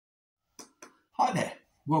Hi there,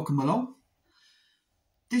 welcome along.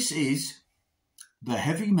 This is the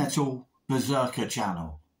Heavy Metal Beserker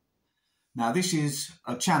channel. Now this is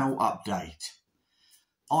a channel update.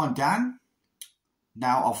 I'm Dan.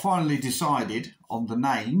 Now I've finally decided on the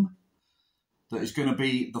name that is going to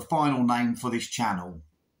be the final name for this channel.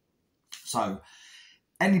 So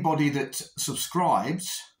anybody that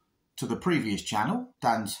subscribes to the previous channel,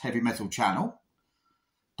 Dan's Heavy Metal channel,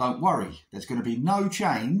 don't worry, there's going to be no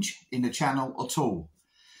change in the channel at all.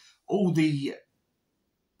 All the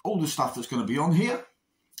stuff that's going to be on here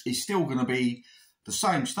is still going to be the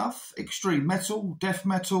same stuff: extreme metal, death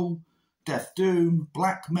doom,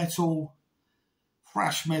 black metal,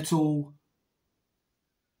 thrash metal,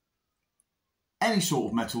 any sort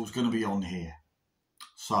of metal is going to be on here.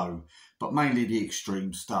 So, but mainly the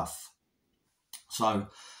extreme stuff. So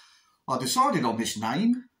I decided on this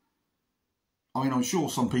name. I mean, I'm sure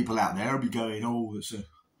some people out there will be going, oh, it's a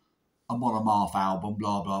monomorph album,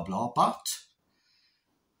 blah, blah, blah. But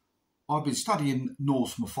I've been studying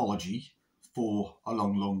Norse mythology for a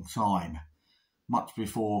long, long time. Much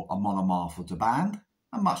before a monomorph was a band,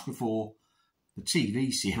 and much before the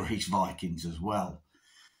TV series Vikings as well.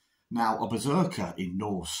 Now, a berserker in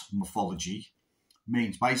Norse mythology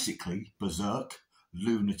means basically berserk,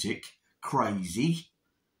 lunatic, crazy.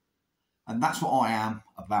 And that's what I am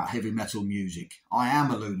about heavy metal music. I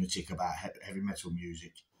am a lunatic about heavy metal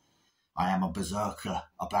music. I am a berserker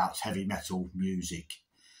about heavy metal music.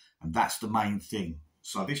 And that's the main thing.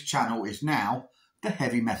 So this channel is now the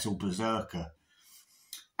Heavy Metal Beserker.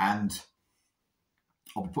 And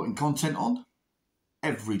I'll be putting content on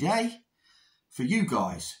every day for you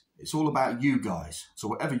guys. It's all about you guys. So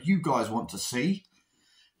whatever you guys want to see,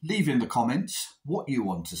 leave in the comments what you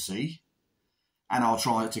want to see, and I'll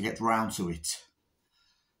try to get round to it.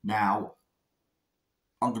 Now,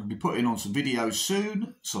 I'm going to be putting on some videos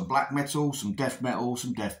soon, some black metal, some death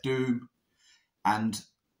doom, and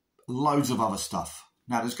loads of other stuff.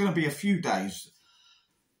 Now, there's going to be a few days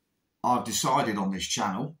I've decided on this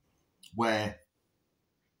channel where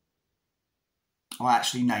I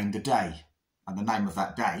actually named a day, and the name of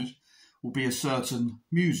that day will be a certain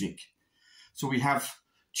music. So we have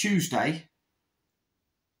Tuesday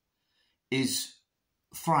is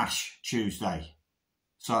Thrash Tuesday.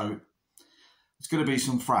 So it's going to be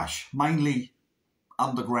some thrash, mainly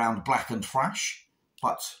underground blackened thrash,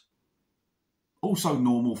 but also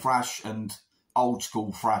normal thrash and old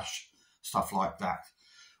school thrash, stuff like that.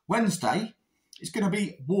 Wednesday is going to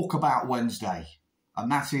be Walkabout Wednesday,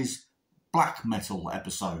 and that is black metal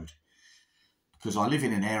episode, because I live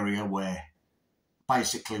in an area where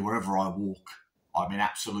basically wherever I walk, I'm in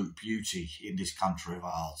absolute beauty in this country of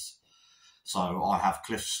ours. So I have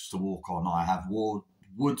cliffs to walk on, I have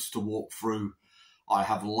woods to walk through, I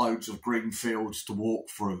have loads of green fields to walk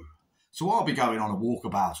through. So I'll be going on a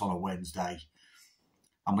walkabout on a Wednesday.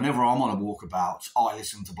 And whenever I'm on a walkabout, I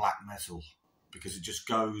listen to black metal because it just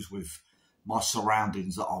goes with my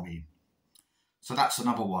surroundings that I'm in. So that's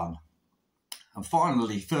another one. And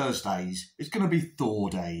finally, Thursdays, it's going to be Thor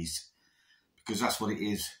days, because that's what it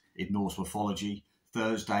is in Norse mythology.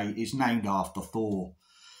 Thursday is named after Thor.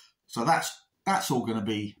 So that's all going to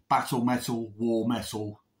be battle metal, war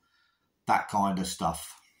metal, that kind of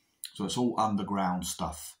stuff. So it's all underground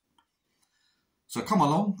stuff. So come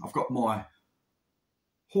along, I've got my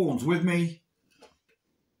horns with me.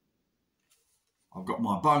 I've got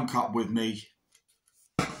my bone cup with me.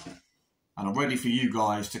 And I'm ready for you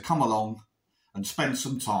guys to come along and spend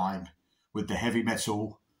some time with the Heavy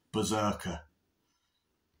Metal Beserker.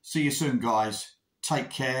 See you soon, guys. Take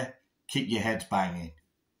care. Keep your heads banging.